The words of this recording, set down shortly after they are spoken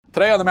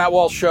Today on the Matt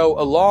Walsh Show,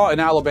 a law in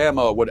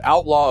Alabama would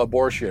outlaw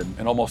abortion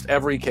in almost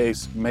every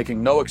case,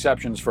 making no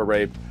exceptions for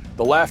rape.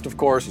 The left, of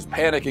course, is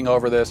panicking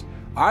over this.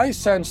 I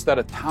sense that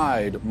a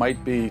tide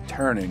might be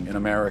turning in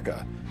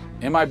America.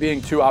 Am I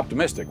being too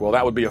optimistic? Well,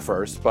 that would be a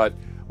first, but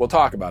we'll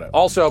talk about it.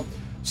 Also,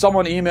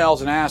 someone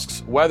emails and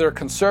asks whether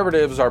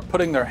conservatives are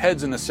putting their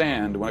heads in the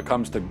sand when it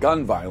comes to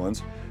gun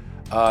violence.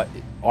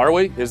 Are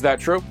we? Is that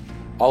true?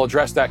 I'll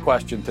address that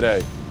question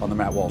today on the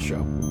Matt Walsh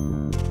Show.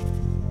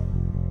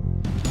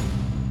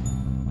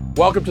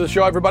 Welcome to the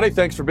show, everybody.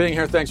 Thanks for being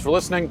here. Thanks for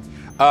listening.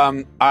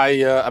 I'm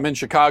in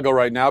Chicago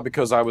right now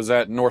because I was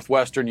at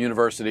Northwestern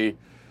University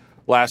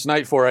last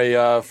night for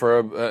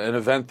an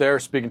event there,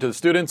 speaking to the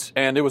students,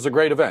 and it was a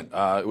great event.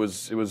 It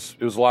was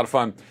a lot of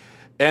fun,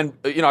 and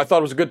I thought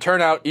it was a good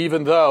turnout,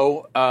 even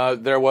though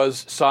there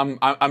was some,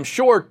 I'm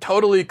sure,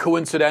 totally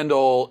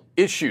coincidental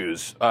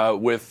issues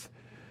with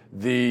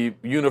the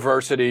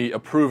university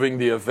approving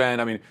the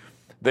event. I mean,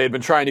 they had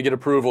been trying to get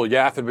approval.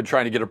 YAF had been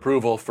trying to get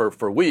approval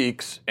for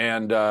weeks,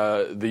 and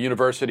the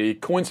university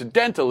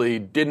coincidentally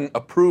didn't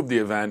approve the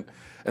event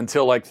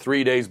until like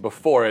 3 days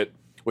before it,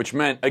 which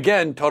meant,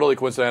 again, totally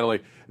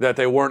coincidentally, that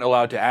they weren't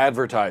allowed to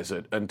advertise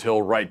it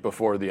until right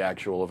before the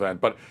actual event.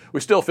 But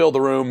we still filled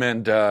the room,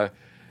 and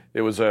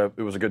it was a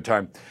good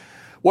time.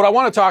 What I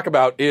want to talk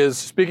about is,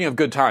 speaking of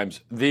good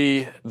times,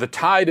 the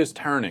tide is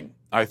turning,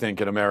 I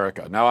think, in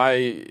America. Now,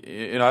 I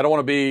don't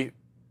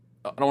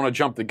want to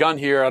jump the gun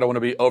here. I don't want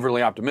to be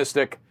overly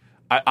optimistic.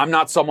 I'm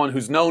not someone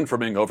who's known for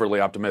being overly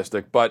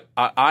optimistic, but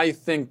I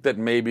think that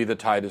maybe the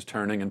tide is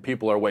turning and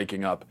people are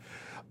waking up.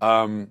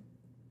 And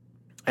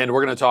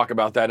we're going to talk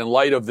about that in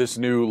light of this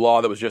new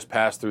law that was just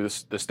passed through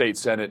the state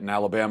Senate in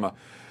Alabama.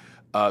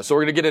 So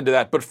we're going to get into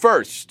that. But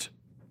first,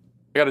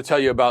 I got to tell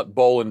you about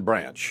Boll and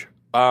Branch.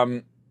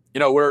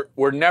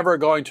 We're never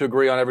going to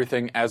agree on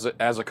everything as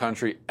a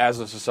country, as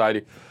a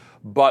society.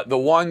 But the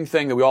one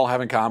thing that we all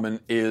have in common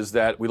is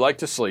that we like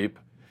to sleep,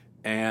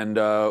 and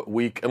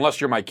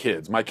unless you're my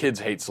kids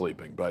hate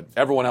sleeping, but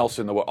everyone else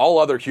in the world, all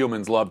other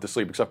humans love to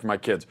sleep except for my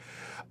kids.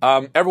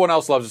 Everyone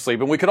else loves to sleep,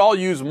 and we could all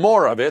use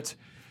more of it.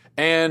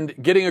 And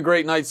getting a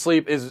great night's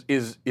sleep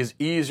is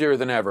easier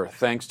than ever,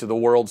 thanks to the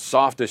world's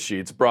softest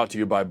sheets, brought to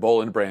you by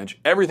Boll and Branch.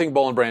 Everything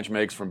Boll and Branch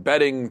makes, from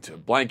bedding to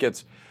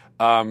blankets,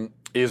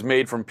 is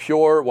made from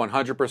pure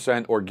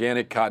 100%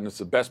 organic cotton. It's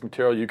the best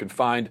material you can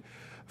find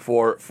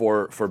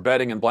for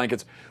bedding and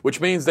blankets, which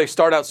means they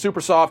start out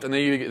super soft and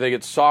they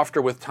get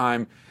softer with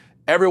time.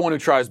 Everyone who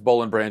tries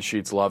Boll and Branch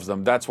sheets loves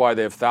them. That's why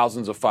they have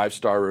thousands of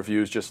 5-star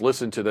reviews. Just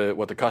listen to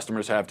what the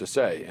customers have to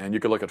say. And you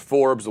can look at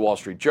Forbes, the Wall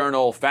Street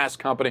Journal, Fast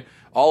Company.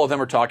 All of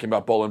them are talking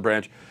about Boll and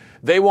Branch.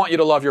 They want you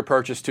to love your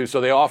purchase too, so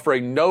they offer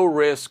a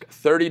no-risk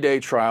 30-day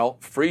trial,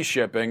 free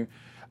shipping.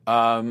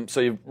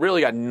 So you've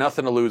really got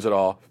nothing to lose at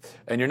all.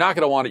 And you're not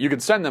going to want it. You can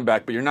send them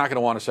back, but you're not going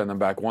to want to send them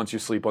back once you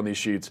sleep on these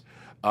sheets.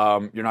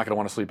 You're not going to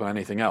want to sleep on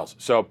anything else.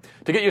 So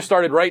to get you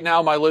started right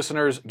now, my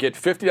listeners, get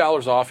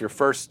 $50 off your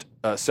first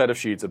set of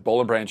sheets at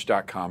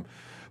bollandbranch.com.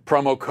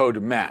 Promo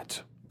code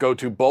Matt. Go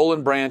to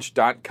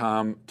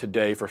bollandbranch.com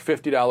today for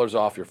 $50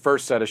 off your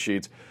first set of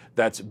sheets.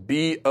 That's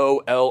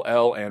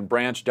BOLL and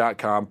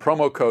branch.com.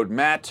 Promo code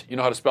Matt. You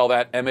know how to spell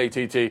that,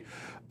 M-A-T-T.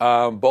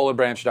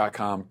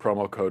 Bollandbranch.com,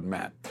 promo code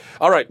Matt.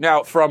 All right,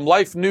 now from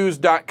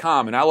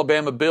lifenews.com, an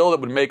Alabama bill that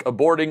would make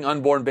aborting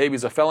unborn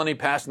babies a felony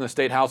passed in the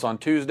State House on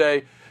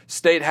Tuesday.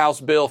 State House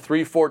Bill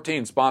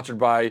 314, sponsored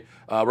by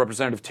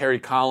Representative Terry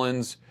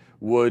Collins,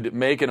 would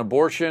make an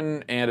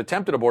abortion and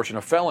attempted abortion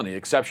a felony.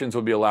 Exceptions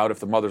would be allowed if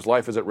the mother's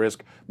life is at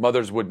risk.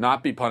 Mothers would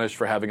not be punished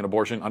for having an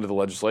abortion under the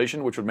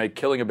legislation, which would make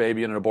killing a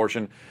baby in an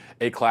abortion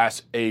a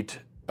Class A,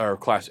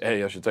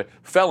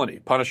 felony,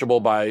 punishable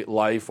by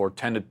life or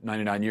 10 to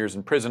 99 years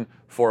in prison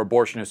for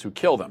abortionists who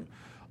kill them.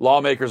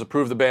 Lawmakers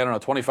approved the ban on a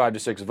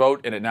 25-6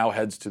 vote, and it now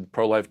heads to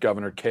pro-life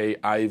Governor Kay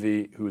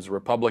Ivey, who's a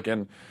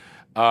Republican.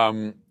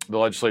 The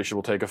legislation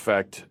will take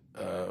effect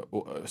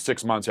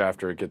 6 months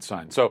after it gets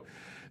signed. So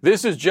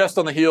this is just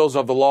on the heels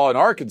of the law in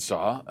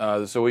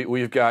Arkansas. So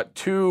we've got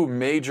two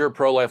major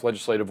pro-life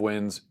legislative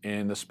wins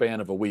in the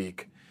span of a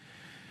week,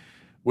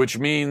 which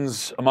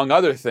means, among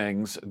other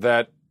things,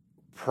 that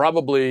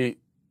probably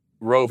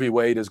Roe v.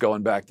 Wade is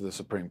going back to the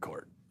Supreme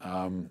Court.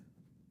 I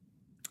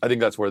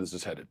think that's where this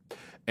is headed.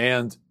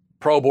 And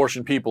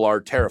pro-abortion people are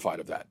terrified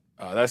of that.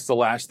 That's the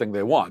last thing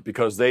they want,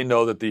 because they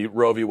know that the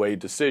Roe v. Wade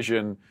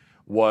decision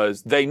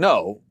they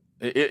know,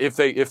 if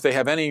they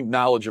have any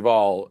knowledge at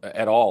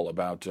all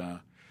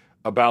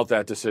about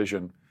that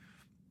decision,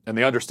 and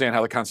they understand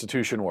how the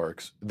Constitution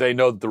works, they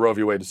know that the Roe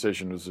v. Wade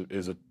decision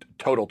is a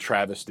total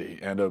travesty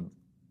and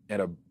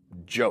a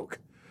joke,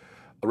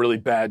 a really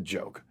bad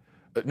joke.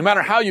 No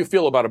matter how you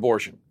feel about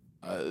abortion,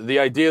 the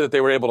idea that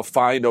they were able to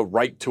find a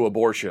right to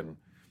abortion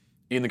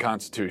in the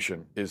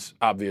Constitution is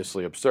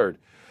obviously absurd.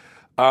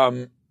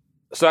 So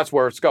that's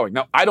where it's going.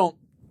 Now,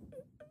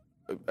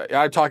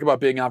 I talk about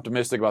being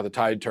optimistic about the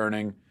tide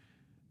turning,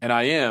 and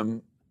I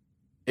am.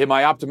 Am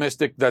I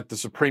optimistic that the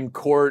Supreme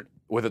Court,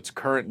 with its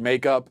current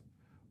makeup,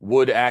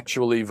 would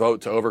actually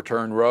vote to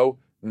overturn Roe?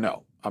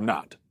 No, I'm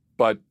not.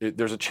 But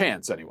there's a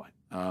chance anyway.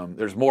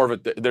 There's more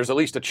of it. There's at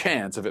least a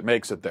chance if it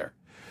makes it there.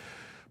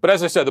 But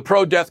as I said, the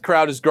pro-death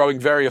crowd is growing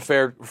very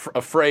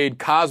afraid.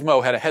 Cosmo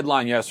had a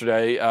headline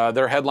yesterday.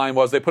 Their headline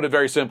was, they put it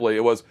very simply,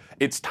 it was,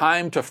 "It's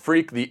time to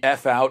freak the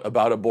F out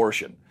about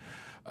abortion."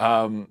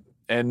 And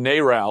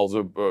NARAL's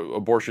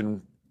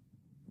abortion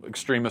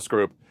extremist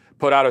group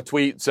put out a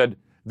tweet, said,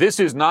 "This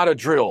is not a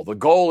drill. The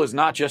goal is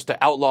not just to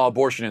outlaw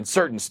abortion in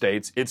certain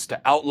states, it's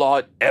to outlaw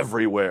it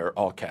everywhere,"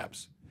 all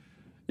caps.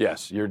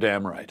 Yes, you're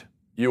damn right.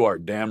 You are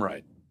damn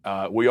right.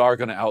 We are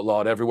going to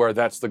outlaw it everywhere.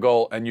 That's the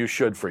goal, and you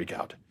should freak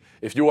out.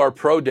 If you are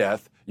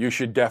pro-death, you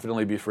should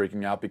definitely be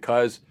freaking out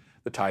because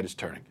the tide is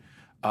turning.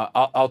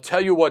 I'll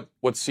tell you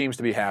what seems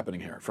to be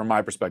happening here from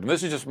my perspective.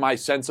 This is just my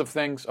sense of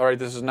things. All right,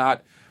 this is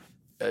not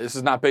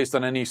based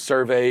on any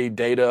survey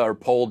data or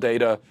poll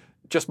data,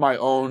 just my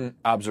own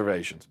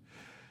observations.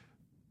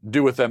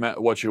 Do with them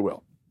what you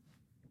will.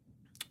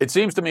 It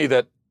seems to me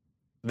that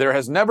there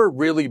has never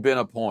really been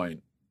a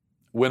point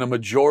when a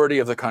majority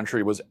of the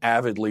country was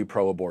avidly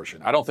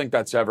pro-abortion. I don't think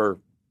that's ever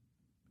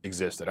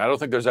existed. I don't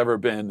think there's ever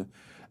been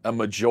a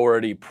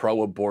majority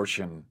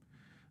pro-abortion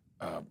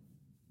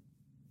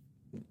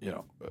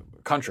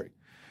country.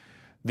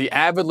 The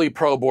avidly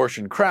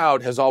pro-abortion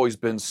crowd has always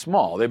been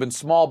small. They've been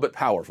small but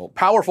powerful.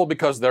 Powerful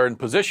because they're in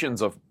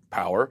positions of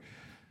power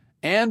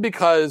and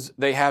because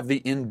they have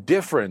the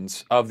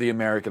indifference of the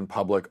American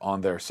public on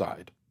their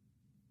side.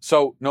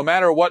 So no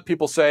matter what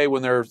people say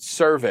when they're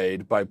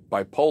surveyed by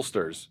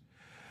pollsters,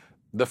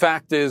 the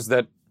fact is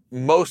that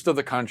most of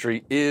the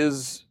country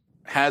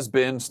has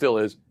been, still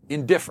is,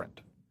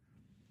 indifferent.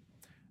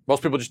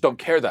 Most people just don't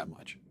care that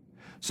much.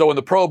 So when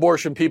the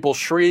pro-abortion people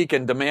shriek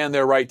and demand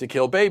their right to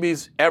kill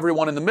babies,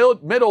 everyone in the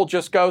middle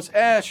just goes,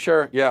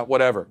 sure, yeah,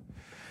 whatever.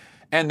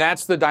 And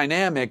that's the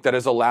dynamic that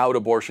has allowed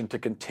abortion to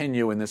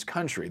continue in this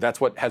country.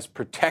 That's what has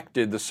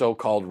protected the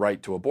so-called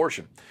right to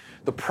abortion.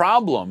 The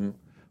problem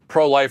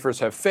pro-lifers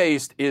have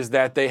faced is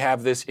that they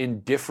have this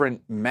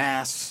indifferent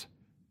mass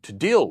to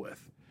deal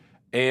with.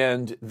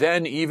 And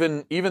then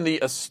even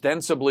the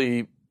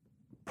ostensibly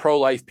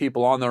pro-life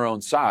people on their own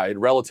side,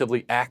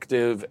 relatively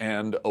active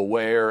and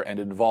aware and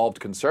involved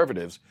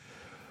conservatives,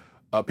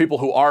 people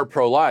who are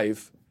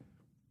pro-life,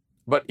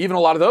 but even a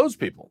lot of those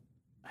people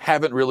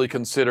haven't really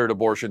considered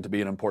abortion to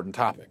be an important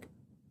topic.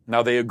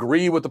 Now, they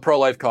agree with the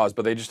pro-life cause,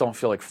 but they just don't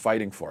feel like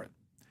fighting for it.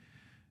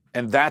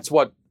 And that's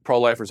what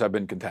pro-lifers have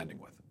been contending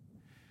with.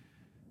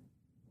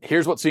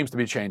 Here's what seems to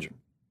be changing.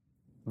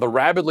 The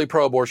rabidly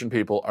pro-abortion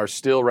people are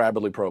still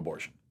rabidly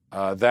pro-abortion.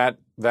 That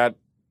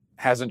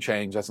hasn't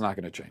changed. That's not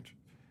going to change.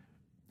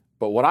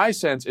 But what I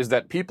sense is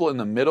that people in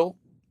the middle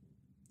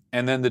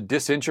and then the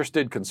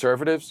disinterested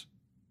conservatives,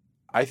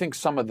 I think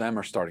some of them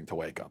are starting to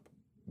wake up.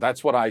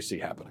 That's what I see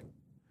happening.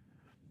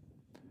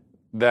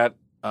 That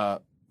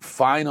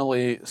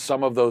finally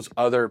some of those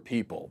other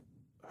people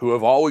who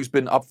have always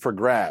been up for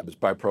grabs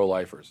by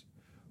pro-lifers,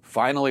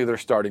 finally they're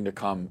starting to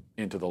come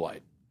into the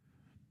light.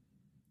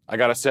 I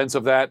got a sense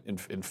of that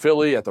in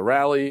Philly at the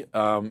rally,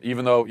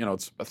 even though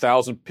it's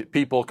 1,000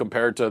 people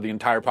compared to the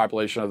entire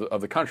population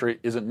of the country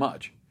isn't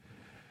much.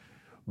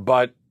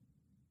 But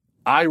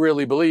I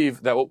really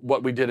believe that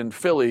what we did in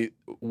Philly,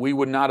 we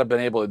would not have been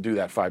able to do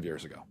that 5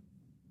 years ago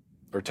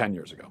or 10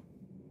 years ago.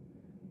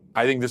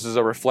 I think this is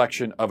a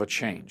reflection of a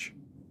change.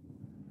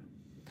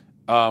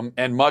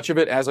 And much of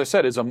it, as I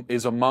said,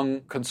 is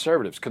among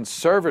conservatives.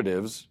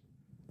 Conservatives,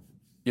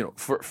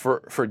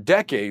 for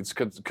decades,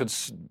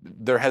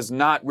 there has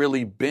not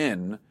really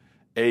been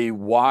a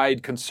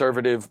wide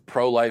conservative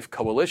pro-life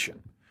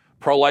coalition.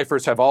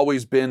 Pro-lifers have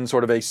always been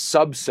sort of a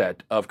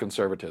subset of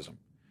conservatism.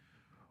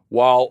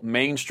 While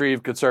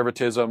mainstream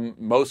conservatism,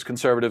 most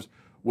conservatives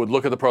would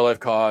look at the pro-life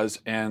cause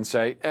and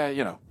say,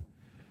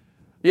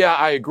 yeah,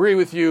 I agree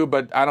with you,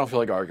 but I don't feel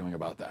like arguing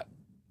about that.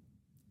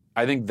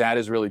 I think that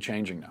is really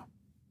changing now.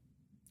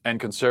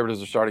 And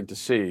conservatives are starting to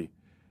see,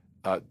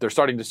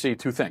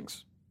 two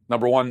things.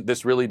 Number one,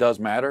 this really does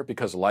matter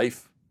because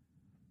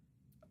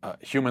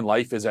human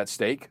life is at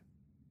stake.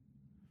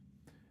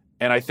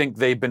 And I think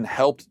they've been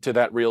helped to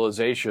that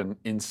realization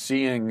in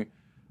seeing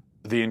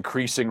the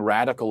increasing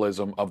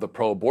radicalism of the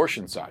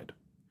pro-abortion side.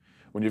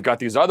 When you've got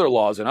these other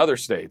laws in other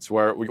states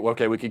where we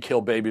can kill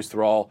babies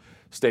through all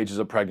stages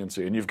of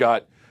pregnancy, and you've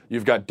got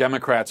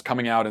Democrats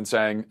coming out and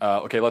saying,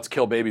 let's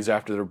kill babies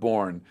after they're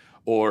born,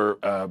 or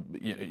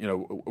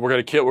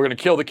we're going to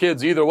kill the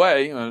kids either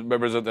way.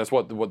 Remember, that's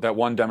what that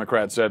one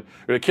Democrat said.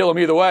 We're going to kill them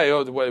either way.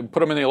 Put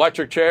them in the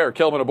electric chair or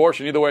kill them in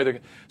abortion either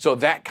way. So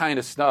that kind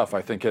of stuff,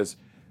 I think, has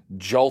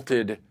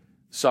jolted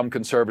some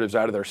conservatives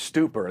out of their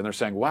stupor, and they're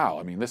saying, wow,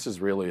 I mean, this is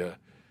really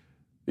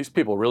these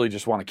people really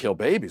just want to kill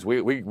babies.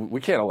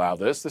 We can't allow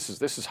this. This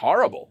is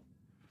horrible.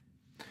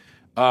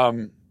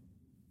 When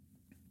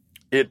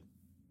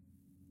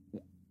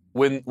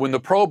the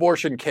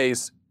pro-abortion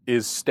case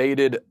is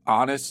stated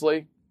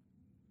honestly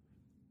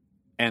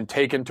and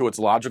taken to its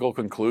logical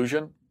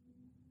conclusion,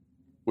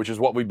 which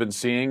is what we've been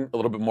seeing a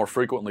little bit more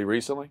frequently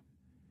recently,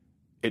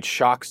 it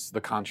shocks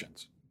the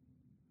conscience.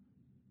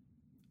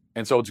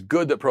 And so it's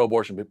good that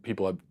pro-abortion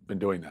people have been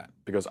doing that,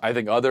 because I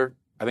think other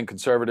I think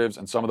conservatives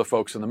and some of the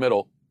folks in the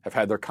middle have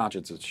had their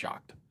consciences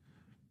shocked.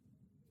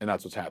 And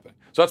that's what's happening.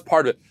 So that's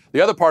part of it.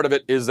 The other part of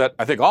it is that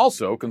I think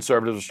also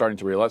conservatives are starting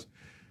to realize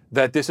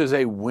that this is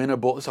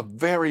it's a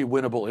very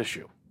winnable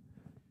issue.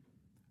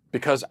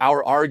 Because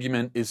our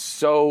argument is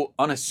so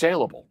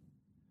unassailable,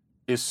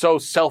 is so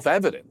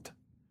self-evident,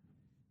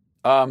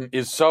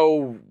 is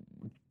so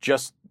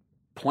just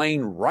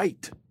plain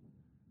right,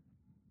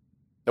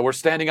 that we're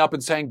standing up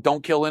and saying,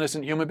 don't kill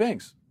innocent human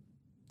beings.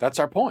 That's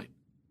our point.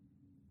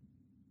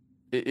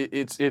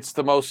 It's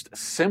the most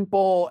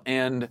simple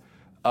and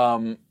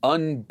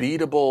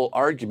unbeatable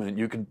argument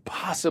you could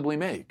possibly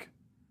make.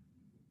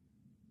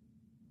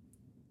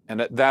 And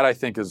that I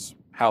think is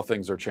how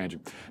things are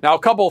changing. Now, a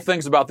couple of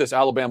things about this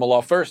Alabama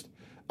law. First,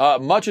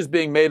 much is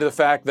being made of the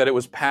fact that it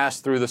was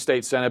passed through the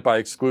state Senate by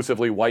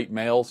exclusively white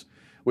males,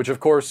 which of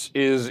course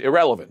is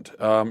irrelevant.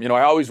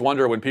 I always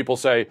wonder when people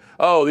say,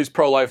 oh, these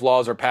pro-life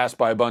laws are passed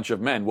by a bunch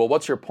of men. Well,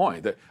 what's your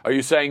point? Are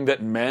you saying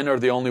that men are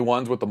the only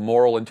ones with the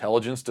moral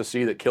intelligence to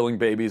see that killing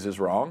babies is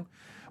wrong?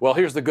 Well,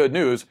 here's the good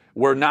news.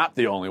 We're not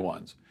the only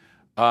ones.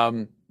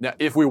 Now,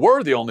 if we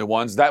were the only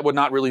ones, that would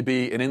not really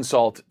be an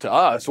insult to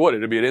us, would it?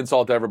 It'd be an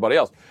insult to everybody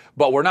else.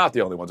 But we're not the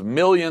only ones.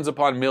 Millions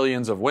upon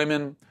millions of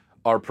women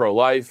are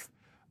pro-life.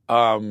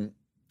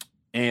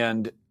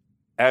 And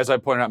as I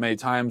pointed out many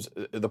times,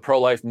 the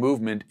pro-life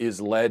movement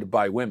is led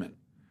by women.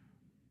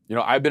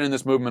 I've been in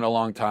this movement a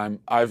long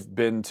time. I've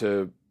been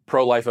to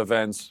pro-life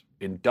events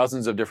in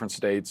dozens of different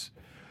states.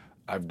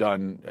 I've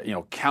done,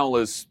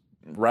 countless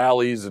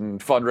rallies and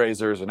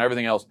fundraisers and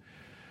everything else.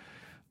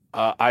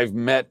 I've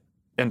met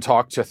and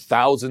talked to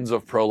thousands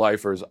of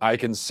pro-lifers. I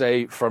can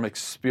say from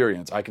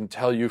experience, I can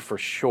tell you for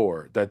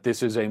sure that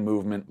this is a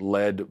movement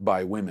led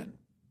by women.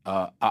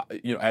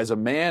 As a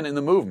man in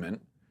the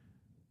movement,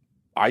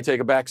 I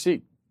take a back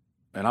seat,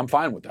 and I'm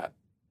fine with that.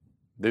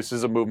 This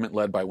is a movement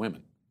led by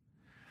women.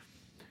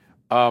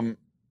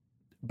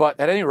 But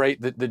at any rate,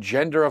 the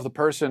gender of the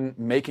person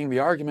making the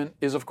argument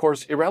is, of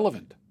course,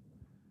 irrelevant.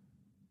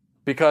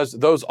 Because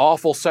those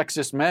awful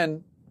sexist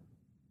men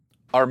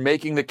are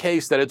making the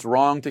case that it's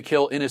wrong to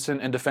kill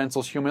innocent and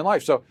defenseless human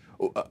life. So,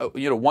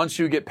 once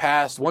you get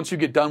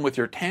done with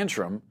your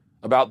tantrum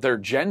about their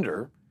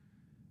gender,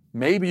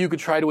 maybe you could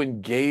try to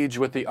engage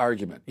with the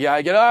argument. Yeah,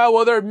 I get,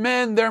 they're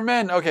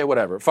men. Okay,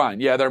 whatever, fine.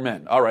 Yeah, they're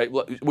men. All right,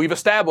 we've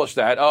established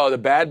that. Oh, the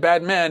bad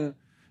men,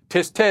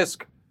 tisk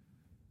tisk.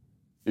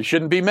 You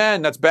shouldn't be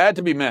men. That's bad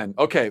to be men.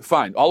 Okay,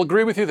 fine. I'll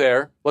agree with you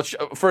there.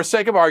 For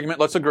sake of argument,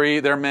 let's agree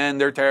they're men,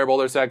 they're terrible,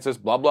 they're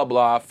sexist, blah, blah,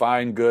 blah.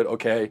 Fine, good,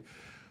 okay.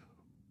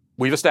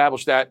 We've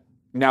established that.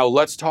 Now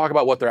let's talk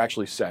about what they're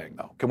actually saying,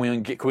 though. Can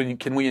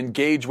we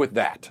engage with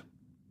that?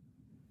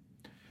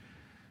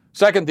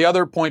 Second, the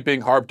other point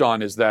being harped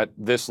on is that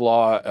this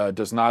law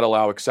does not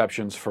allow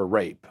exceptions for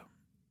rape.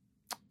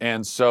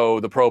 And so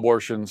the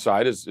pro-abortion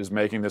side is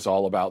making this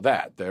all about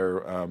that.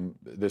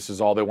 This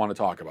is all they want to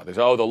talk about. They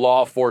say, the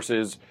law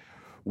forces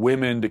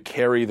women to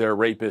carry their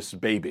rapist's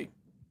baby.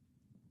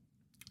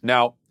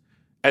 Now,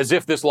 as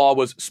if this law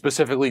was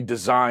specifically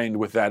designed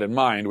with that in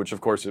mind, which of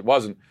course it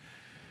wasn't.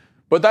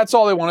 But that's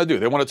all they want to do.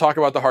 They want to talk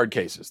about the hard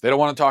cases. They don't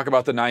want to talk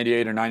about the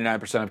 98 or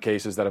 99% of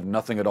cases that have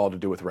nothing at all to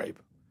do with rape.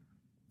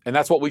 And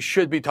that's what we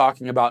should be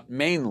talking about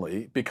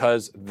mainly,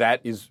 because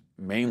that is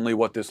mainly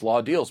what this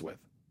law deals with.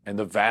 And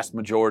the vast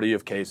majority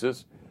of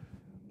cases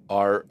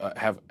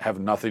have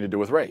nothing to do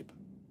with rape.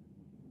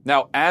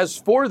 Now, as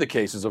for the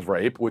cases of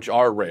rape, which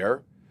are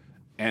rare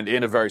and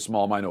in a very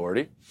small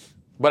minority,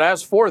 but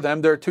as for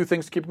them, there are two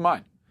things to keep in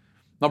mind.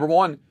 Number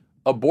one,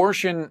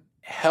 abortion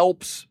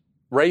helps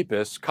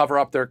rapists cover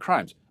up their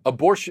crimes.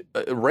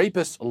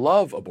 Rapists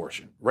love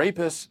abortion.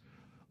 Rapists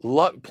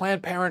love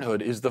Planned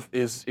Parenthood is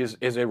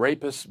a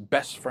rapist's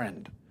best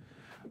friend,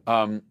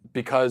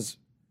 because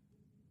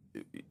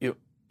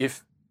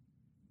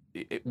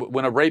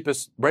when a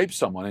rapist rapes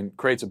someone and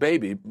creates a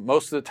baby,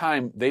 most of the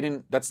time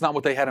that's not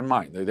what they had in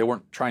mind. They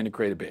weren't trying to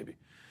create a baby.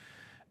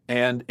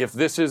 And if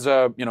this is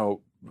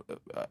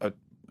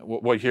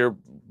what here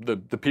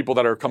the people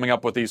that are coming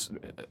up with these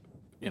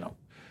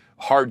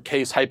hard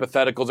case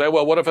hypotheticals,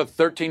 well, what if a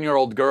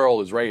 13-year-old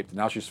girl is raped and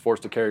now she's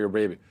forced to carry her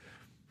baby?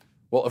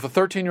 Well, if a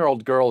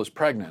 13-year-old girl is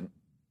pregnant,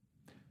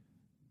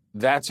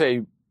 that's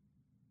a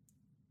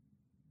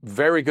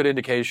very good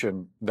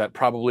indication that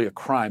probably a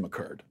crime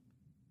occurred.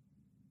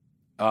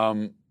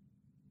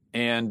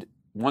 And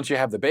once you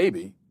have the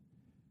baby,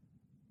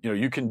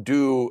 you can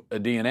do a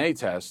DNA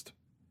test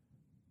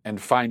and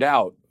find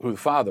out who the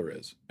father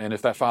is. And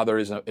if that father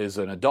is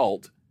an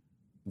adult,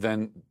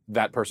 then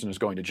that person is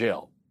going to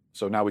jail.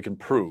 So now we can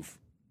prove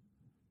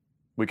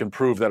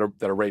that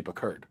a rape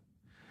occurred.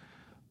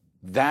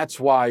 That's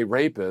why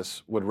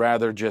rapists would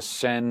rather just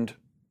send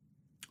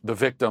the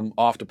victim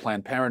off to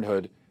Planned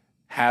Parenthood,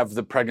 have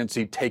the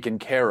pregnancy taken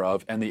care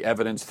of, and the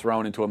evidence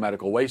thrown into a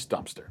medical waste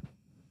dumpster.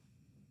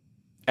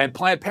 And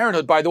Planned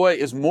Parenthood, by the way,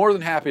 is more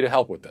than happy to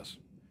help with this.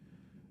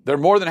 They're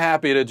more than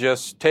happy to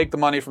just take the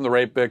money from the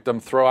rape victim,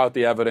 throw out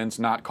the evidence,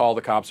 not call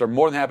the cops. They're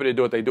more than happy to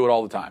do it. They do it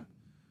all the time.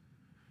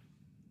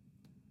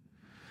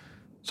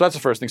 So that's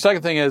the first thing.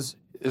 Second thing is,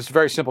 it's a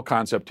very simple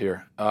concept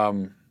here.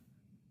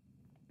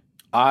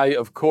 I,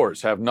 of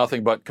course, have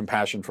nothing but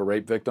compassion for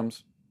rape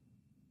victims,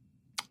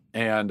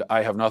 and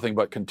I have nothing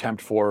but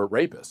contempt for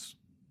rapists.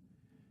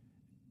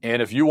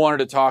 And if you wanted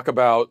to talk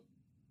about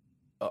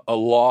a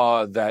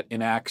law that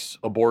enacts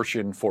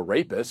abortion for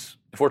rapists,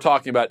 if we're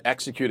talking about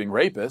executing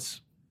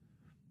rapists,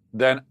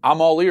 then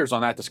I'm all ears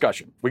on that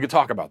discussion. We could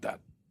talk about that.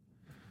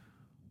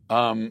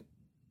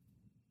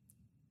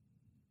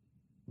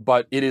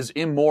 But it is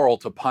immoral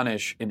to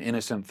punish an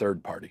innocent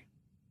third party.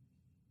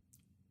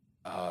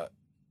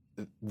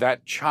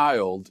 That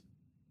child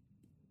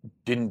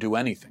didn't do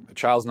anything. The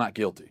child's not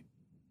guilty.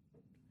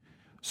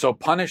 So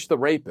punish the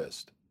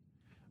rapist,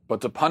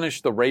 but to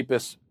punish the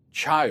rapist's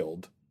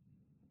child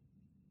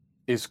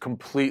is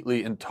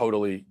completely and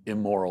totally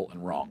immoral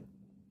and wrong.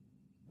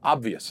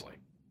 Obviously.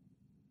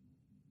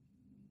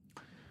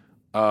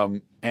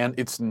 And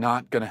it's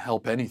not going to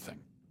help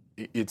anything.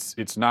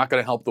 It's not going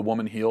to help the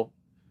woman heal.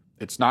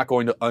 It's not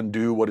going to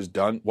undo what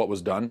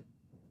was done.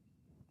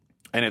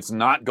 And it's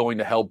not going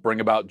to help bring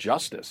about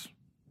justice.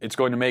 It's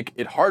going to make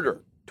it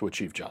harder to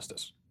achieve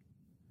justice.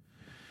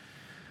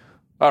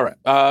 All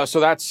right.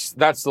 So that's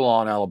the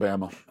law in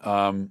Alabama.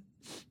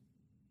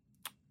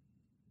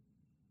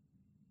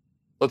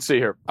 Let's see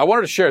here. I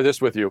wanted to share this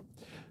with you.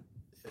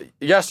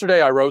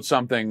 Yesterday, I wrote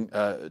something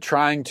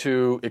trying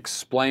to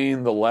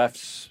explain the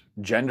left's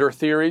gender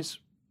theories.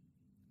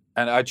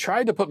 And I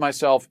tried to put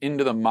myself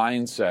into the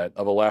mindset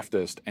of a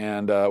leftist,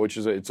 and which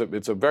is it's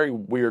a very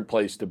weird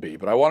place to be.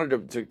 But I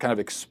wanted to kind of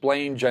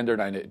explain gender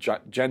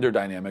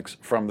dynamics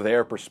from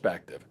their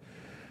perspective.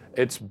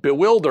 It's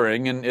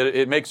bewildering and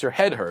it makes your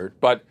head hurt.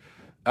 But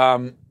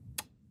if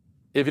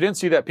you didn't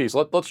see that piece,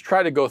 let's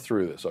try to go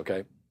through this.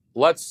 Okay,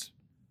 let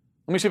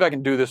me see if I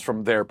can do this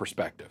from their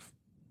perspective,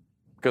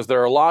 because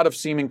there are a lot of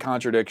seeming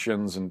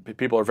contradictions, and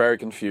people are very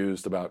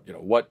confused about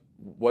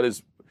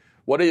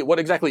what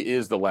exactly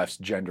is the left's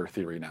gender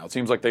theory now? It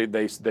seems like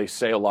they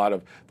say a lot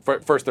of,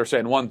 first they're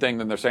saying one thing,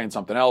 then they're saying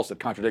something else that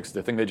contradicts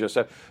the thing they just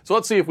said. So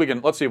let's see if we can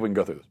go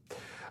through this.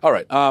 All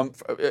right.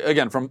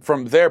 Again,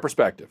 from their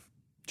perspective,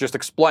 just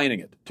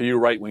explaining it to you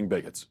right-wing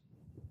bigots.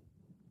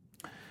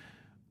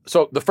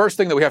 So the first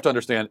thing that we have to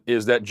understand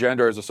is that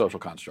gender is a social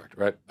construct,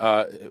 right?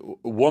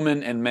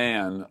 Woman and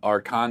man are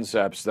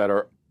concepts that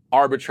are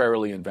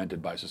arbitrarily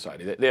invented by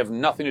society. They have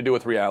nothing to do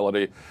with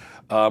reality.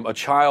 A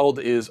child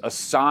is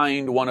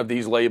assigned one of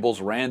these labels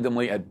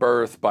randomly at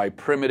birth by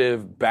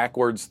primitive,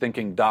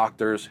 backwards-thinking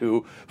doctors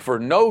who, for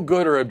no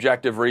good or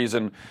objective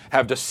reason,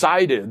 have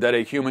decided that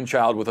a human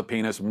child with a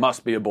penis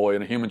must be a boy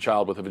and a human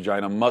child with a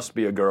vagina must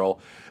be a girl.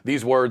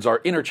 These words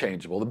are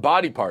interchangeable. The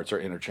body parts are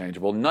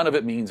interchangeable. None of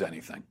it means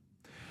anything.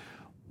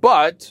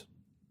 But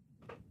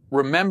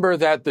remember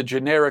that the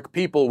generic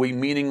people we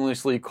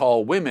meaninglessly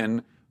call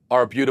women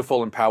are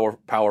beautiful and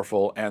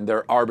powerful, and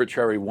their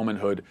arbitrary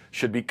womanhood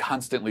should be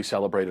constantly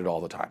celebrated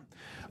all the time.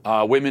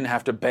 Women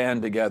have to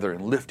band together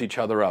and lift each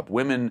other up.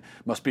 Women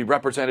must be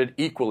represented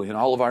equally in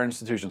all of our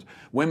institutions.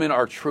 Women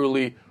are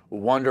truly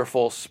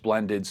wonderful,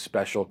 splendid,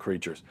 special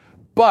creatures.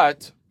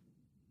 But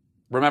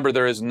remember,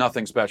 there is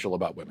nothing special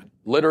about women.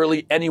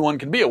 Literally anyone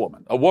can be a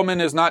woman. A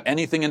woman is not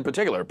anything in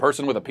particular. A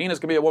person with a penis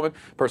can be a woman.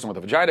 A person with a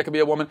vagina can be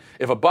a woman.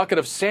 If a bucket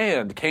of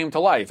sand came to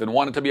life and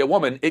wanted to be a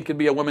woman, it could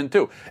be a woman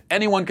too.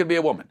 Anyone could be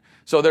a woman.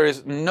 So there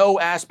is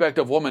no aspect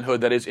of womanhood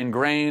that is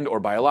ingrained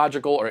or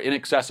biological or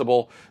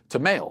inaccessible to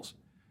males.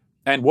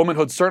 And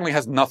womanhood certainly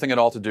has nothing at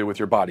all to do with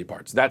your body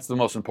parts. That's the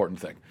most important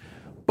thing.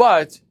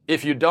 But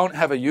if you don't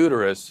have a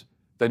uterus,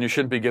 then you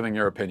shouldn't be giving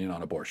your opinion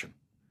on abortion.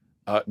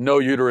 No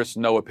uterus,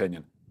 no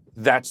opinion.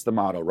 That's the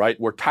motto, right?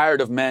 We're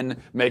tired of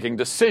men making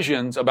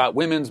decisions about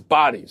women's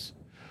bodies.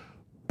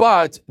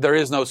 But there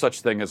is no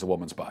such thing as a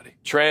woman's body.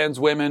 Trans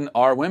women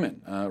are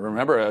women.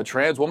 Remember, a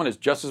trans woman is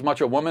just as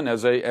much a woman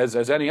as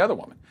any other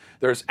woman.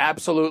 There's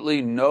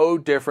absolutely no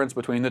difference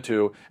between the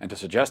two, and to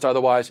suggest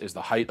otherwise is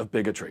the height of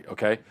bigotry,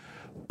 okay?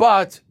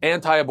 But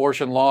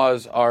anti-abortion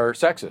laws are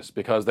sexist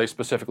because they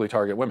specifically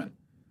target women,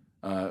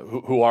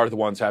 who are the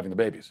ones having the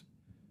babies.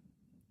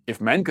 If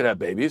men could have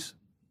babies,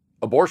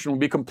 abortion would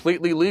be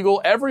completely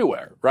legal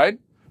everywhere, right?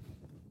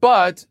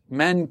 But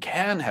men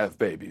can have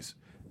babies,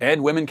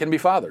 and women can be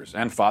fathers,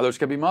 and fathers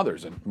can be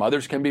mothers, and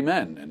mothers can be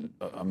men,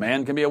 and a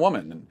man can be a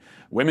woman, and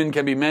women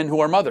can be men who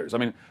are mothers. I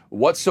mean,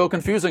 what's so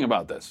confusing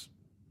about this?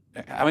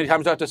 How many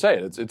times do I have to say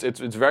it?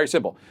 It's very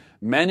simple.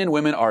 Men and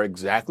women are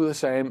exactly the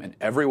same in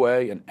every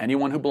way, and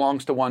anyone who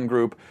belongs to one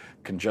group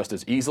can just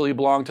as easily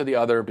belong to the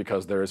other,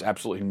 because there is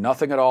absolutely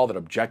nothing at all that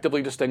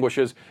objectively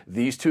distinguishes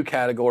these two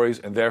categories,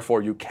 and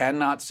therefore you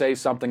cannot say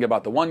something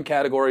about the one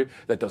category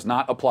that does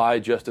not apply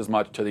just as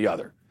much to the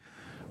other.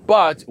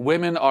 But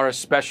women are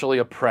especially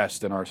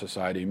oppressed in our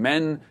society.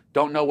 Men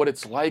don't know what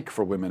it's like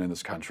for women in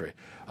this country.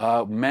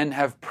 Men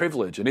have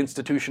privilege and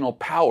institutional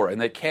power, and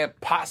they can't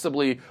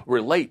possibly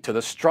relate to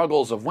the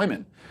struggles of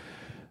women.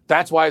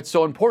 That's why it's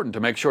so important to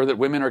make sure that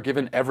women are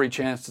given every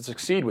chance to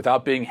succeed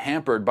without being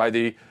hampered by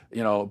the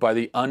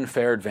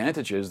unfair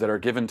advantages that are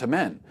given to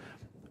men.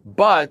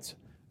 But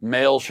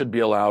males should be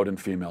allowed in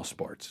female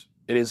sports.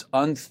 It is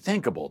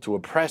unthinkable to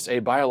oppress a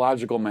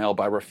biological male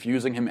by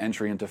refusing him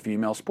entry into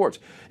female sports.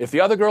 If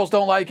the other girls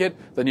don't like it,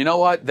 then you know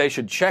what? They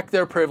should check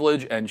their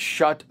privilege and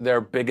shut their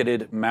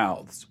bigoted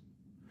mouths.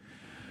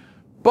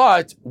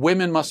 But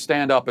women must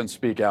stand up and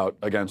speak out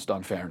against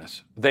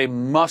unfairness. They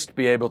must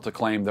be able to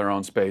claim their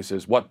own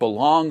spaces. What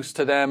belongs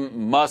to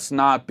them must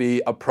not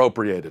be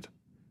appropriated.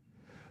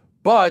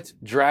 But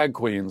drag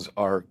queens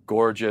are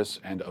gorgeous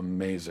and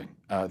amazing.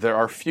 There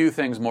are few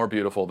things more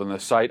beautiful than the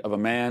sight of a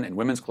man in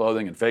women's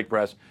clothing and fake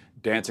breasts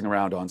dancing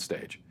around on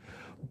stage.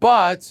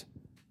 But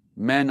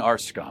men are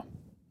scum.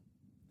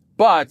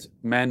 But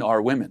men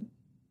are women.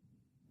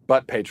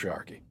 But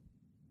patriarchy.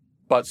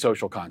 But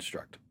social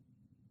construct.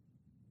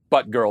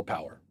 But girl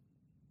power.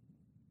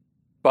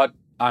 But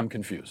I'm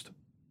confused.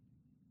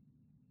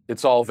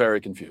 It's all very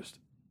confused.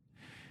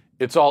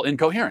 It's all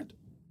incoherent.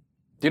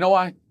 Do you know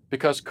why?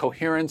 Because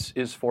coherence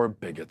is for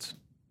bigots.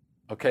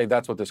 Okay,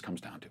 that's what this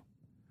comes down to.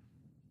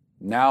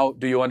 Now,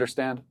 do you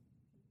understand?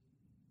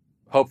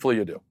 Hopefully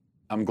you do.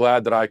 I'm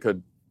glad that I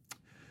could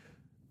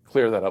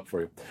clear that up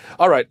for you.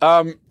 All right,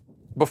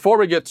 before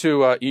we get to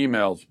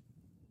emails,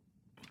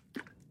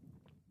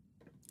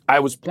 I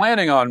was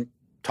planning on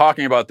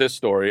talking about this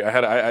story.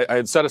 I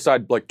had set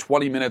aside like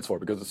 20 minutes for it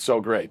because it's so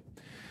great.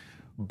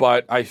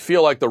 But I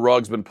feel like the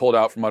rug's been pulled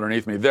out from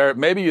underneath me.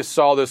 Maybe you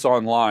saw this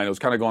online. It was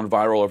kind of going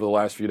viral over the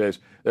last few days.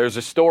 There's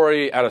a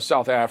story out of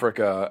South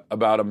Africa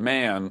about a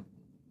man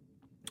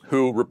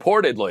who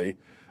reportedly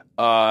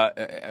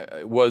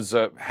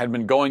had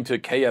been going to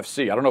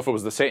KFC. I don't know if it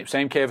was the same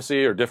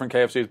KFC or different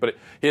KFCs, but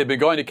he had been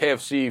going to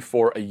KFC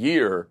for a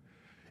year,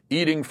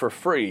 eating for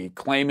free,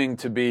 claiming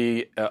to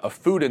be a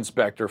food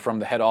inspector from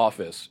the head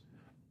office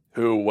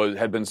who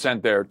had been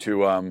sent there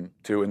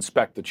to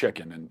inspect the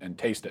chicken and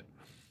taste it.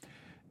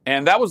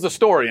 And that was the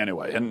story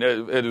anyway. And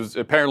it was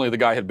apparently the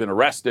guy had been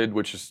arrested,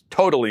 which is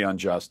totally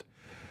unjust.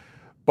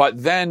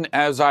 But then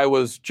as I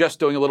was just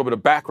doing a little bit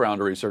of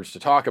background research to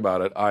talk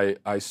about it,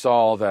 I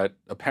saw that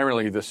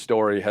apparently this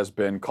story has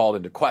been called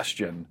into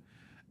question.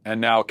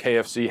 And now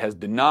KFC has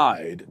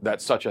denied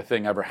that such a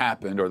thing ever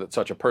happened or that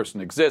such a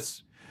person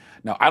exists.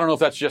 Now, I don't know if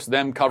that's just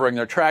them covering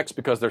their tracks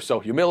because they're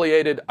so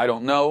humiliated. I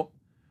don't know.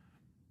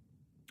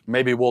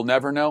 Maybe we'll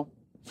never know.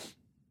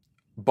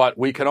 But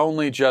we can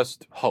only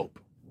just hope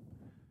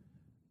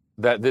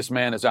that this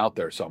man is out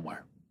there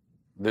somewhere.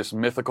 This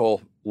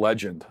mythical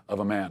legend of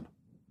a man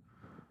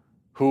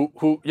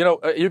who, you know,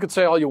 you could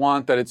say all you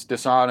want that it's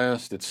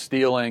dishonest, it's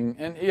stealing,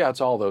 and yeah,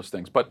 it's all those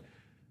things. But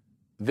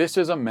this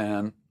is a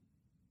man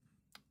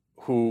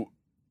who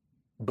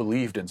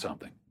believed in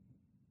something.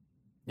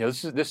 You know,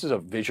 this is a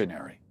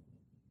visionary.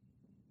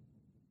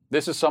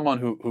 This is someone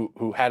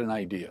who had an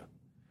idea.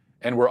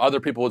 And where other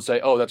people would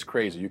say, oh, that's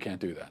crazy, you can't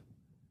do that.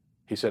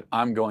 He said,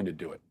 I'm going to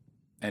do it.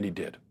 And he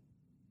did.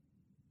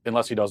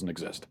 Unless he doesn't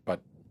exist. But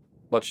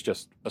let's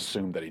just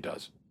assume that he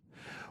does.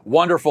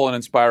 Wonderful and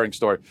inspiring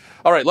story.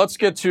 All right, let's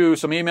get to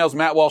some emails.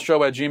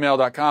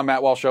 MattWalshShow@gmail.com.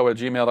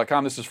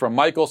 MattWalshShow@gmail.com. This is from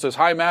Michael. Says,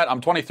 hi, Matt.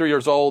 I'm 23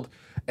 years old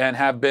and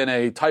have been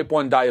a type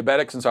 1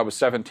 diabetic since I was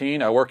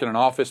 17. I work in an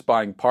office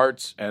buying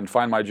parts and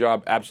find my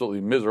job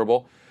absolutely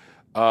miserable.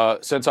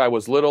 Since I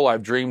was little,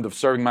 I've dreamed of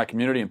serving my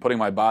community and putting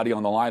my body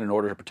on the line in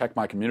order to protect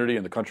my community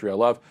and the country I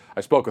love.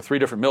 I spoke with 3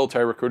 different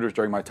military recruiters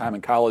during my time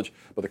in college,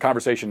 but the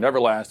conversation never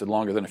lasted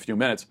longer than a few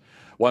minutes.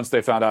 Once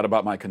they found out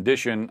about my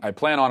condition, I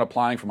plan on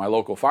applying for my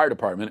local fire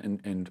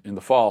department in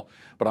the fall,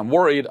 but I'm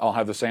worried I'll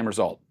have the same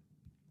result.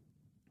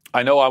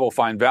 I know I will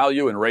find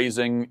value in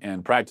raising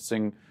and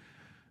protecting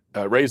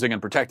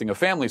a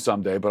family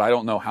someday, but I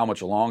don't know how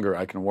much longer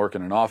I can work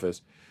in an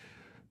office.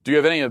 Do you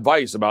have any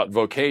advice about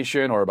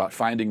vocation or about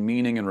finding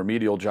meaning in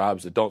remedial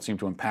jobs that don't seem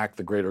to impact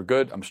the greater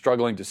good? I'm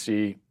struggling to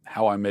see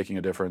how I'm making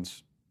a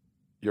difference.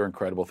 You're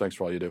incredible. Thanks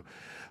for all you do.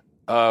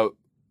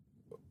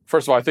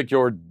 First of all, I think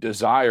your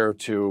desire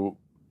to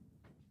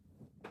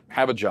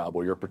have a job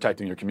where you're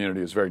protecting your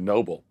community is very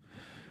noble.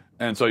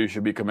 And so you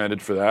should be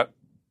commended for that.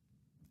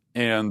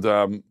 And,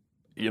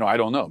 you know, I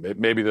don't know.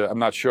 Maybe I'm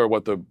not sure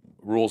what the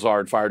rules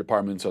are in fire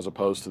departments as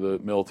opposed to the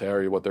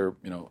military, what their,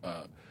 you know,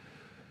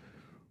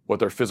 what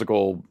their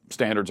physical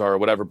standards are or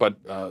whatever, but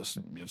it's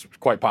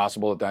quite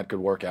possible that could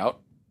work out.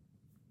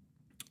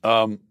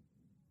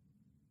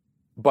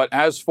 But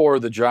as for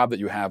the job that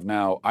you have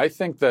now, I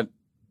think that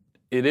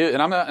it is,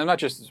 and I'm not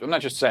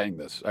just saying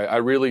this. I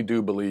really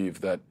do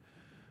believe that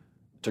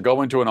to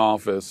go into an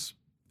office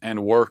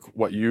and work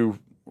what you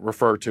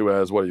refer to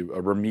as a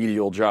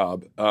remedial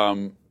job,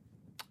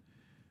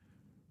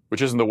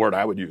 which isn't the word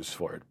I would use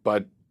for it,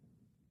 but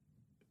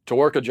to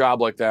work a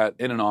job like that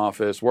in an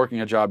office, working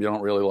a job you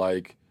don't really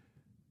like,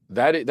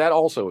 that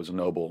also is a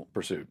noble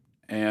pursuit,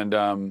 and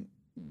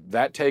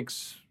that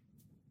takes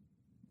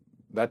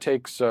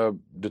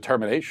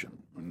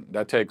determination.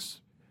 That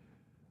takes,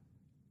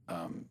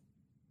 I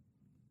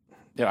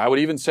would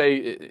even say,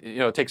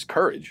 it takes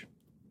courage,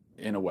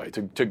 in a way,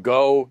 to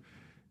go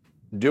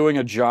doing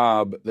a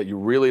job that you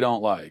really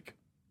don't like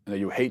and that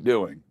you hate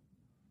doing,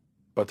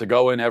 But to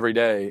go in every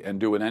day and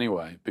do it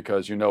anyway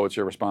because you know it's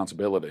your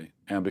responsibility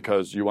and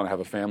because you want to have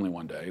a family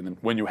one day. And then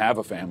when you have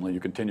a family, you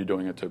continue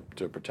doing it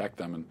to protect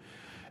them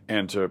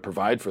and to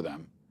provide for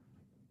them.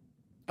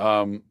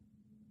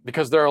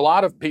 Because there are a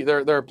lot of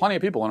there are plenty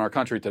of people in our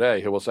country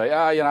today who will say,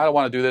 I don't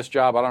want to do this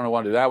job, I don't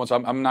want to do that one, so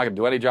I'm not going to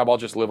do any job. I'll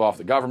just live off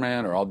the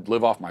government, or I'll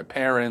live off my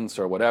parents,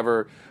 or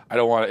whatever. I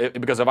don't want to,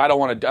 because if I don't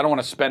want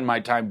to spend my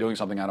time doing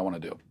something I don't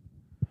want to do.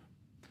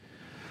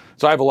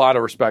 So I have a lot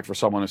of respect for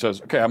someone who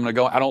says, okay, I'm going to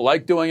go. I don't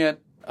like doing it,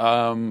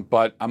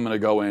 but I'm going to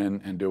go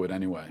in and do it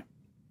anyway.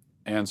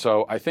 And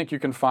so I think you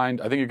can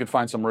find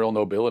some real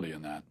nobility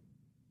in that.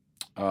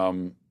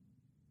 And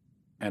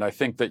I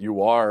think that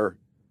you are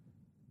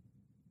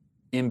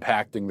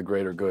impacting the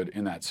greater good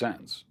in that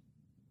sense,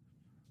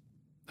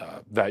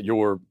 that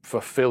you're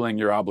fulfilling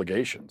your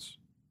obligations,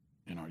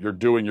 you're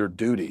doing your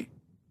duty,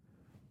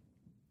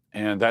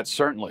 and that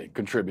certainly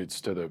contributes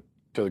to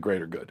the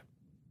greater good,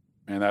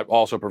 and that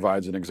also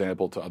provides an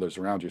example to others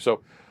around you.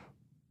 So,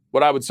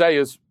 what I would say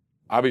is,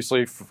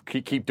 obviously,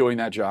 keep doing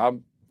that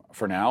job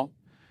for now.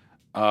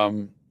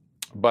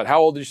 But how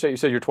old did you say? You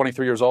said you're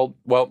 23 years old.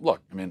 Well,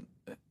 look, I mean,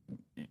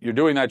 you're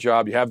doing that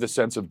job. You have this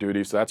sense of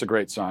duty, so that's a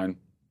great sign.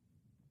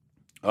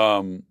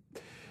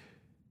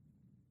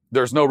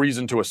 There's no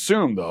reason to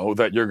assume, though,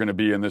 that you're going to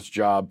be in this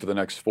job for the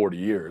next 40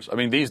 years. I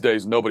mean, these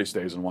days, nobody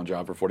stays in one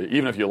job for 40.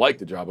 Even if you like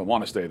the job and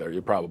want to stay there,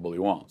 you probably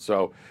won't.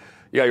 So,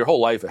 yeah, your whole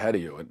life ahead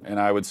of you. And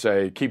I would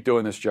say keep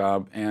doing this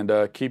job and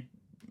keep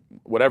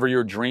whatever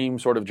your dream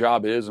sort of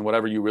job is and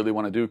whatever you really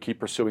want to do, keep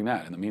pursuing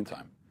that in the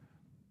meantime.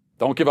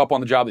 Don't give up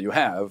on the job that you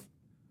have.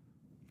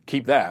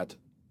 Keep that,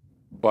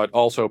 but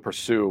also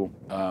pursue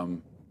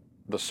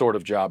the sort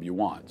of job you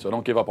want. So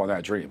don't give up on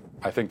that dream.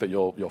 I think that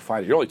you'll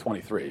find it. You're only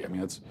 23. I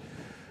mean,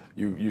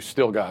 you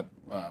still got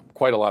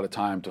quite a lot of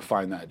time to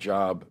find that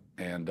job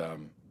and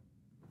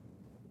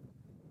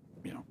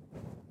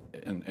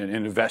and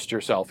invest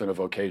yourself in a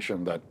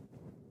vocation that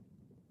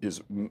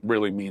is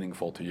really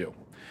meaningful to you.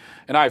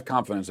 And I have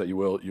confidence that you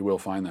will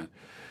find that.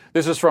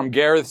 This is from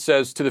Gareth,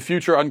 says, to the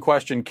future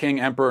unquestioned king,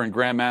 emperor, and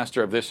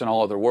grandmaster of this and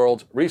all other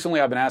worlds.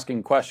 Recently, I've been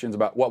asking questions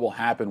about what will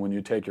happen when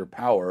you take your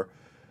power.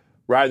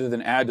 Rather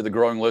than add to the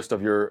growing list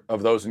of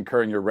those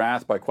incurring your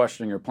wrath by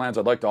questioning your plans,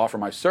 I'd like to offer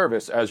my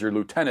service as your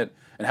lieutenant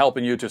in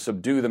helping you to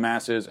subdue the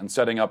masses and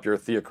setting up your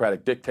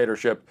theocratic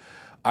dictatorship.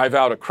 I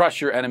vow to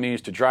crush your enemies,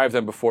 to drive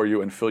them before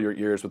you, and fill your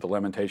ears with the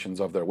lamentations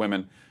of their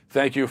women.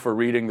 Thank you for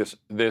reading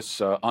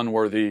this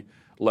unworthy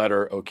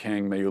letter, O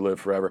king. May you live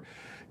forever.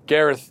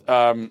 Gareth,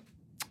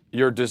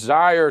 your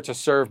desire to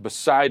serve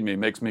beside me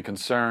makes me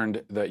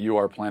concerned that you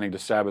are planning to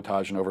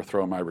sabotage and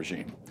overthrow my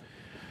regime.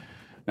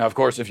 Now, of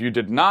course, if you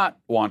did not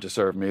want to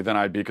serve me, then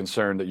I'd be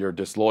concerned that you're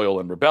disloyal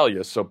and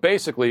rebellious. So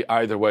basically,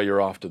 either way, you're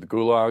off to the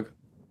gulag.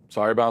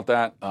 Sorry about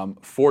that.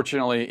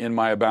 Fortunately, in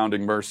my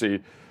abounding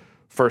mercy,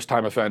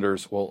 first-time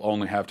offenders will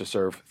only have to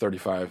serve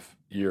 35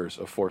 years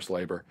of forced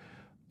labor,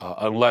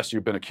 unless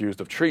you've been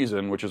accused of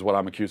treason, which is what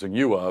I'm accusing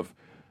you of,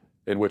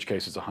 in which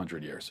case it's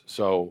 100 years.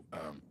 So,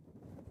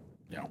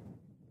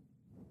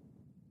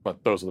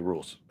 but those are the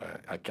rules.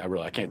 I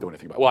can't do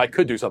anything about it. Well, I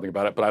could do something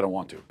about it, but I don't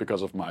want to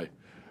because of my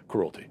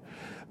cruelty.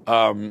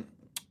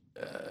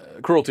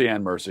 Cruelty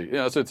and mercy.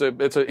 It's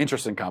an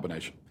interesting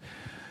combination.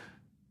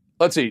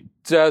 Let's see.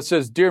 It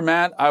says, Dear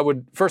Matt, I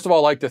would first of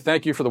all like to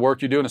thank you for the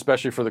work you do, and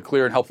especially for the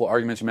clear and helpful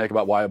arguments you make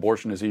about why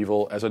abortion is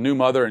evil. As a new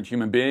mother and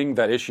human being,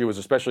 that issue is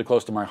especially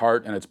close to my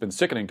heart, and it's been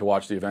sickening to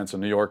watch the events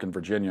in New York and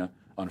Virginia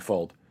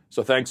unfold.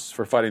 So thanks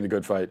for fighting the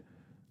good fight.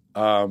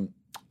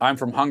 I'm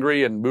from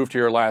Hungary and moved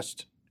here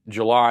last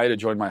July to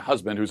join my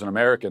husband, who's an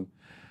American.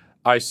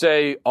 I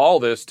say all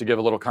this to give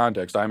a little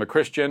context. I'm a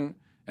Christian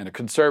and a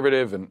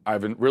conservative, and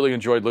I've really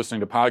enjoyed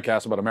listening to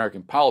podcasts about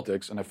American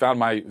politics, and I found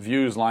my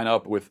views line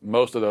up with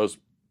most of those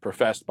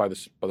professed by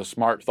the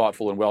smart,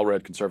 thoughtful, and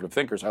well-read conservative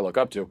thinkers I look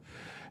up to.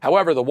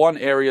 However, the one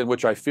area in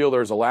which I feel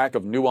there's a lack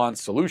of nuanced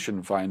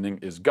solution finding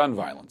is gun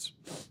violence.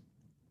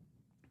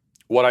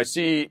 What I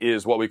see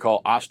is what we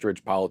call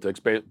ostrich politics,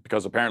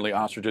 because apparently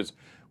ostriches,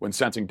 when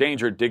sensing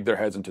danger, dig their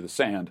heads into the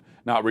sand,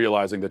 not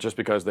realizing that just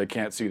because they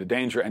can't see the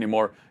danger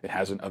anymore, it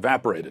hasn't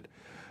evaporated.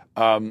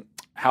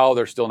 How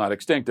they're still not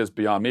extinct is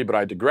beyond me, but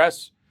I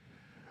digress.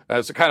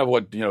 That's kind of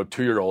what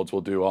 2-year-olds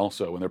will do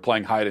also. When they're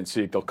playing hide and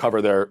seek, they'll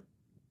cover their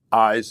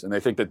eyes and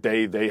they think that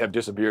they have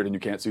disappeared and you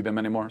can't see them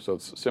anymore. So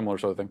it's a similar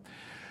sort of thing.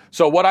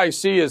 So what I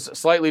see is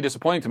slightly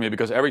disappointing to me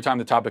because every time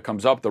the topic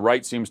comes up, the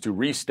right seems to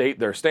restate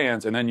their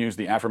stance and then use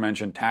the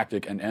aforementioned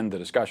tactic and end the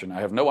discussion.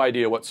 I have no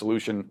idea what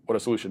a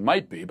solution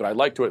might be, but I'd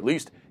like to at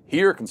least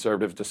hear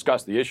conservatives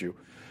discuss the issue.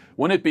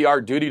 Wouldn't it be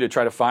our duty to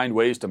try to find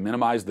ways to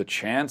minimize the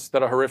chance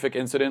that a horrific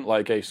incident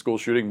like a school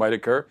shooting might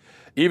occur,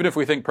 even if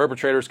we think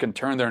perpetrators can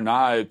turn to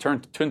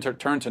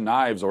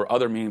knives or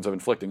other means of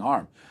inflicting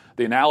harm?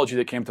 The analogy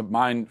that came to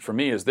mind for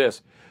me is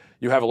this.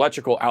 You have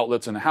electrical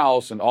outlets in the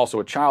house and also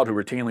a child who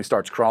routinely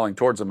starts crawling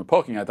towards them and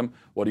poking at them.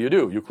 What do?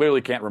 You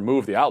clearly can't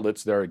remove the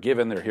outlets. They're a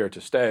given. They're here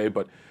to stay.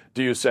 But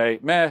do you say,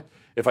 meh,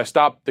 If I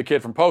stopped the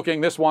kid from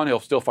poking this one, he'll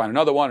still find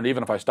another one. And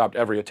even if I stopped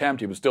every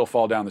attempt, he would still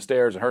fall down the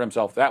stairs and hurt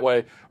himself that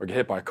way or get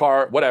hit by a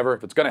car, whatever.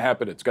 If it's going to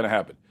happen, it's going to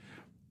happen.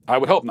 I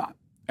would hope not.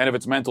 And if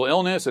it's mental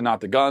illness and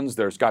not the guns,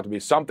 there's got to be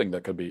something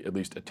that could be at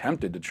least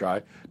attempted to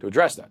try to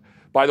address that.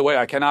 By the way,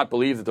 I cannot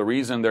believe that the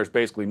reason there's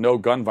basically no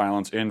gun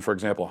violence in, for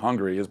example,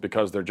 Hungary is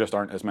because there just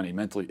aren't as many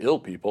mentally ill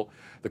people.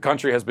 The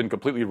country has been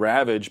completely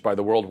ravaged by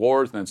the world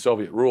wars and then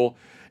Soviet rule.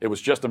 It